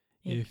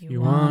If you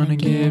wanna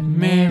get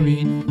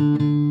married,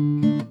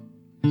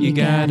 you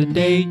gotta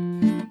date.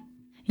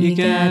 You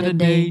gotta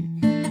date.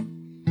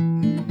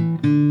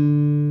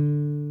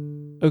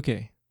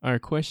 Okay, our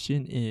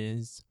question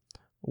is,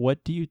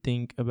 what do you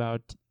think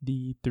about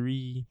the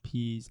 3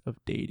 P's of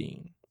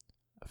dating?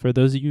 For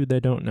those of you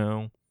that don't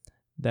know,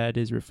 that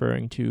is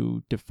referring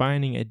to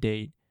defining a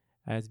date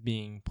as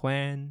being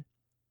planned,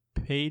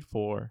 paid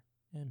for,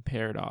 and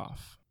paired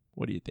off.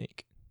 What do you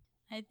think?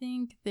 I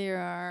think there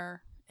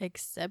are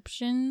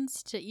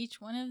exceptions to each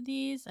one of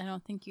these. I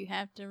don't think you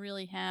have to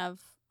really have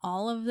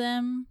all of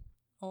them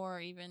or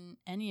even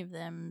any of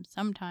them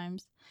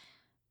sometimes.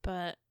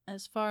 But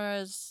as far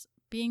as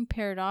being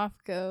paired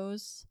off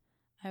goes,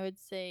 I would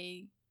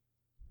say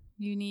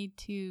you need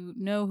to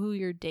know who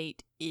your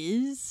date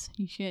is.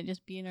 You shouldn't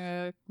just be in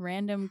a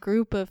random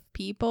group of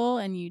people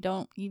and you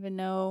don't even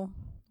know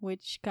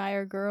which guy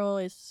or girl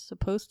is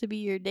supposed to be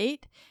your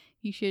date.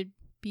 You should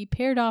be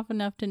paired off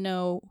enough to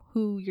know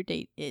who your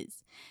date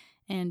is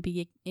and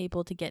be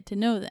able to get to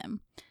know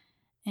them.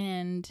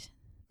 And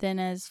then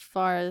as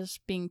far as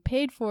being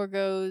paid for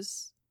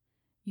goes,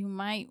 you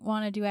might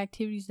want to do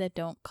activities that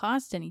don't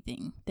cost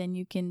anything. Then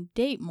you can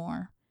date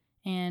more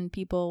and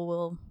people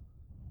will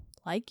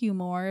like you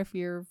more if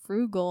you're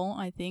frugal,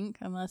 I think,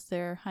 unless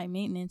they're high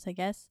maintenance, I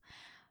guess.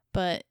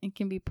 But it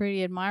can be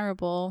pretty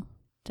admirable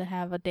to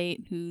have a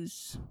date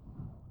who's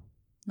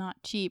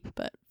not cheap,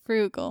 but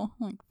frugal,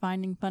 like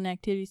finding fun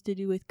activities to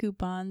do with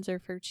coupons or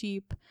for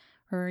cheap,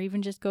 or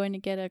even just going to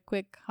get a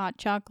quick hot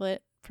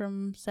chocolate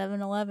from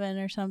 7-Eleven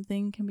or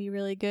something can be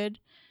really good.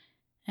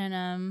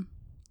 And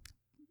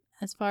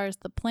as far as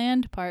the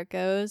planned part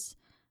goes,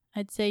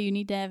 I'd say you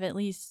need to have at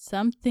least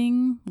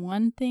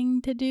one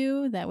thing to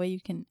do. That way you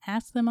can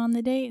ask them on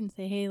the date and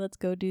say, hey, let's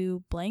go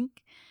do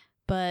blank.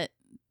 But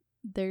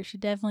there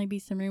should definitely be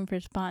some room for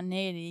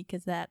spontaneity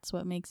because that's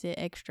what makes it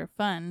extra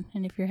fun.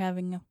 And if you're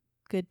having a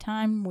good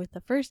time with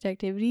the first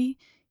activity,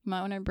 you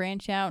might want to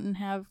branch out and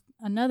have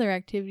another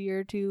activity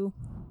or two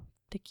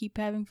to keep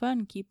having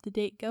fun, keep the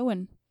date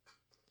going.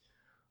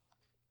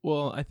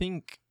 Well, I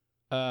think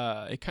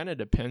it kind of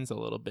depends a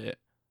little bit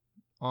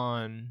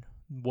on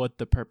what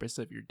the purpose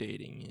of your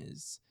dating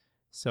is.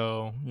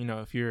 So,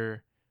 if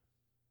you're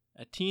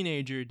a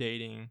teenager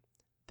dating,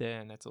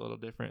 then that's a little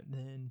different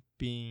than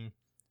being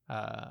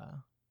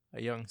a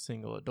young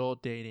single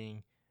adult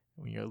dating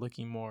when you're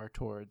looking more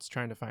towards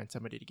trying to find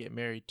somebody to get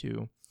married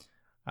to.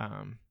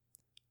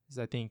 Because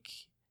I think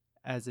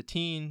as a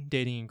teen,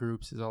 dating in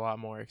groups is a lot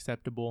more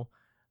acceptable.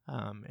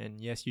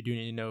 And yes, you do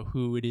need to know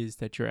who it is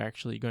that you're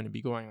actually going to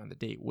be going on the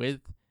date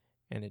with.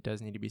 And it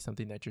does need to be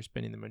something that you're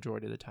spending the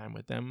majority of the time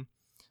with them.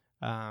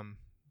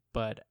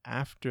 But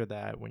after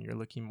that, when you're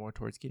looking more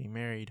towards getting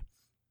married,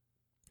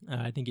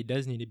 I think it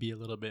does need to be a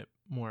little bit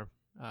more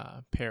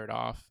paired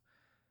off.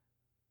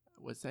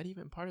 Was that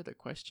even part of the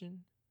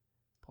question?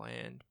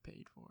 Planned,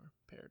 paid for,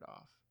 paired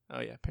off. Oh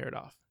yeah, paired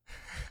off.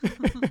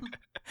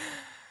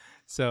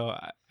 So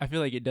I feel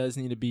like it does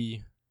need to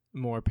be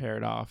more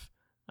paired off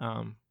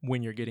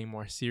when you're getting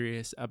more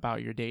serious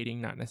about your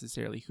dating, not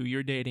necessarily who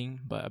you're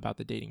dating, but about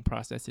the dating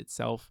process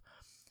itself,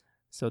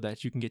 so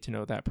that you can get to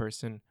know that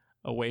person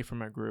away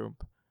from a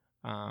group.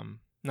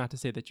 Not to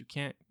say that you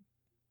can't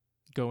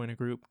go in a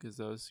group, because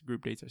those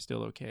group dates are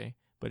still okay.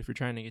 But if you're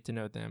trying to get to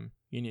know them,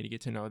 you need to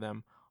get to know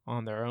them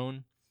on their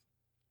own.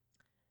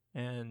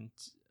 And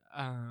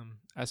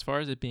as far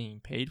as it being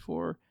paid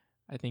for,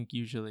 I think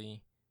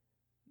usually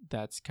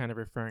that's kind of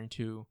referring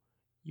to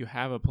you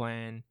have a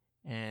plan,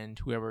 and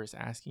whoever is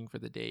asking for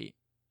the date,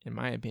 in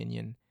my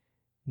opinion,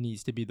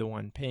 needs to be the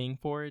one paying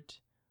for it,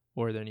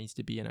 or there needs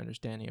to be an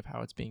understanding of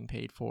how it's being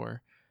paid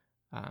for.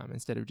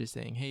 Instead of just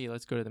saying, hey,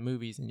 let's go to the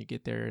movies, and you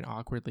get there and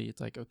awkwardly it's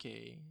like,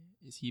 okay,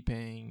 is he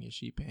paying? Is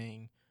she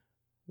paying?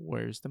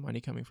 Where's the money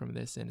coming from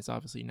this? And it's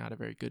obviously not a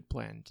very good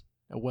planned,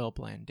 a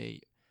well-planned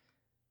date.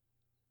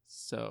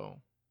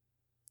 So,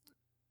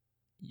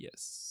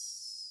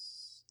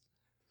 yes.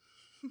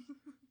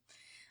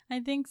 I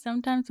think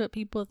sometimes what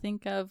people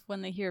think of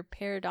when they hear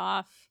paired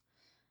off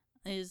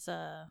is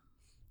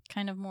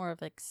kind of more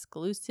of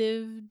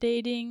exclusive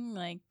dating.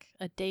 Like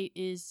a date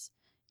is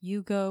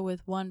you go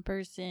with one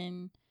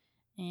person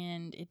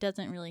and it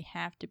doesn't really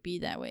have to be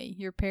that way.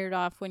 You're paired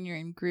off when you're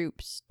in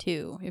groups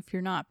too. If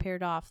you're not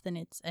paired off, then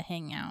it's a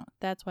hangout.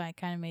 That's why I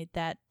kind of made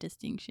that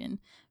distinction.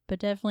 But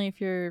definitely if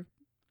you're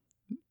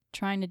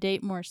trying to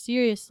date more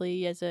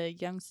seriously as a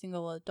young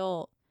single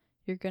adult,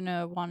 you're going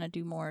to want to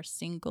do more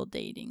single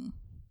dating.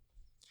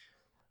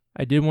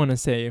 I did want to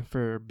say,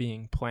 for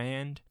being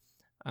planned,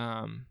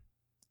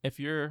 if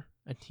you're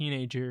a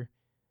teenager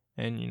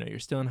and you're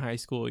still in high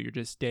school, you're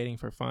just dating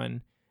for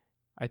fun,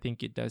 I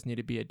think it does need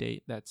to be a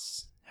date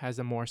that's has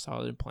a more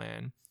solid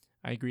plan.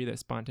 I agree that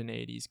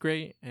spontaneity is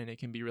great and it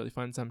can be really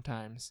fun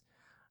sometimes,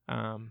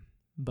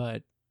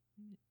 but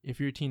if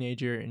you're a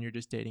teenager and you're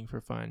just dating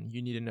for fun,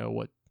 you need to know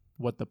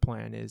what the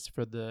plan is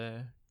for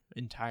the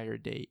entire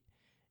date.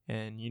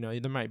 And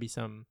there might be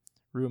some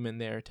room in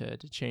there to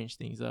change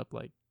things up.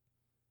 Like,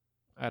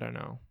 I don't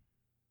know,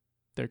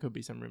 there could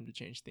be some room to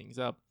change things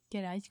up.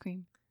 Get ice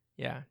cream.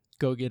 Yeah,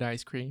 go get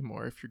ice cream,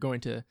 or if you're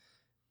going to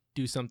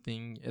do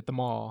something at the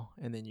mall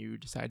and then you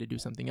decide to do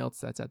something else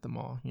that's at the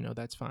mall,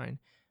 that's fine.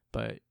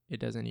 But it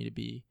doesn't need to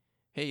be,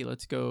 hey,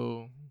 let's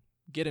go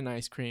get an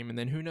ice cream and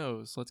then who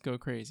knows, let's go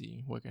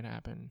crazy. What could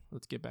happen?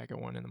 Let's get back at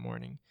 1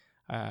 a.m.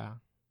 I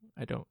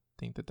don't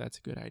think that that's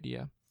a good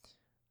idea.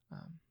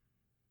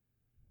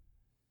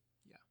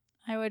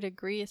 I would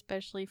agree,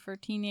 especially for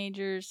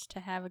teenagers, to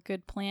have a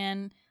good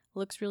plan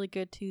looks really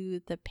good to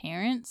the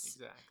parents.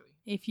 Exactly.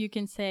 If you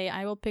can say,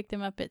 I will pick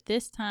them up at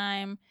this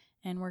time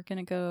and we're going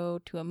to go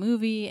to a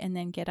movie and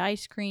then get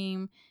ice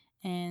cream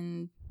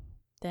and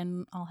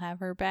then I'll have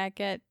her back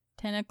at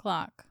 10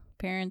 o'clock.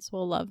 Parents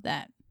will love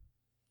that.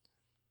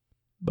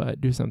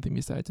 But do something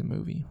besides a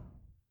movie.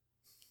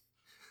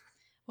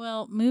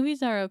 Well,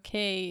 movies are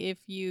okay if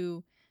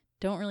you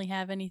don't really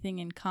have anything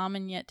in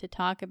common yet to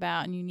talk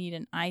about and you need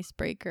an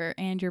icebreaker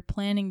and you're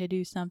planning to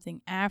do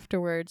something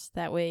afterwards.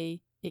 That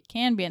way it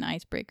can be an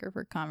icebreaker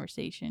for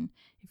conversation.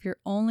 If you're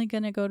only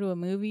going to go to a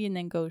movie and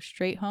then go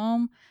straight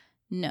home,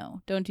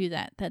 no, don't do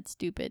that. That's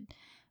stupid.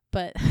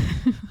 But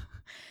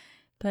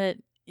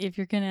if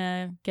you're going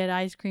to get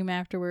ice cream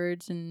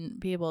afterwards and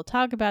be able to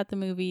talk about the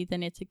movie,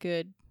 then it's a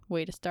good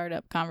way to start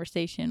up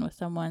conversation with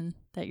someone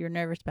that you're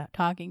nervous about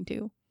talking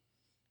to.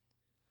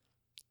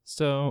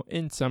 So,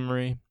 in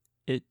summary,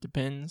 it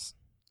depends.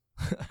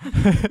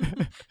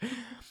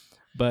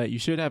 But you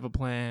should have a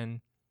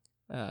plan.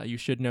 You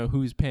should know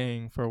who's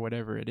paying for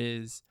whatever it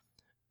is,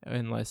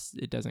 unless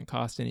it doesn't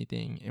cost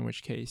anything, in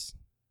which case,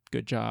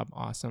 good job,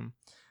 awesome.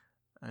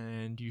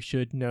 And you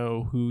should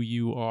know who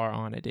you are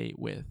on a date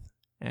with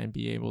and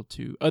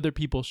other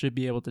people should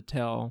be able to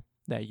tell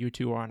that you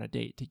two are on a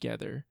date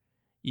together,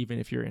 even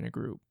if you're in a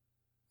group.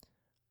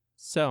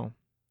 So,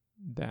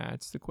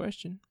 that's the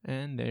question,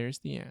 and there's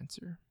the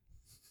answer.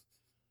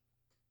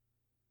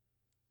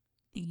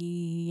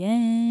 The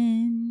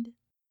end.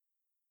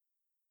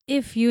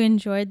 If you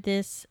enjoyed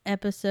this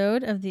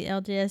episode of the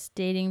LDS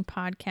Dating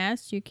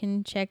Podcast, you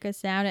can check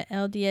us out at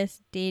LDS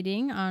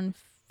Dating on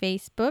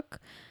Facebook.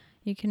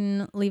 You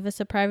can leave us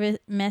a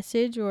private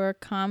message or a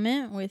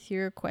comment with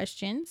your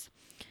questions.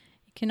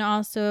 You can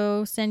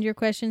also send your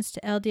questions to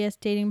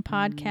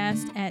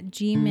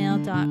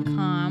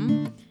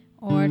ldsdatingpodcast@gmail.com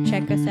or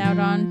check us out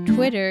on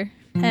Twitter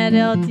at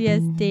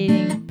LDS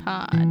Dating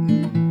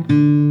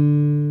Pod.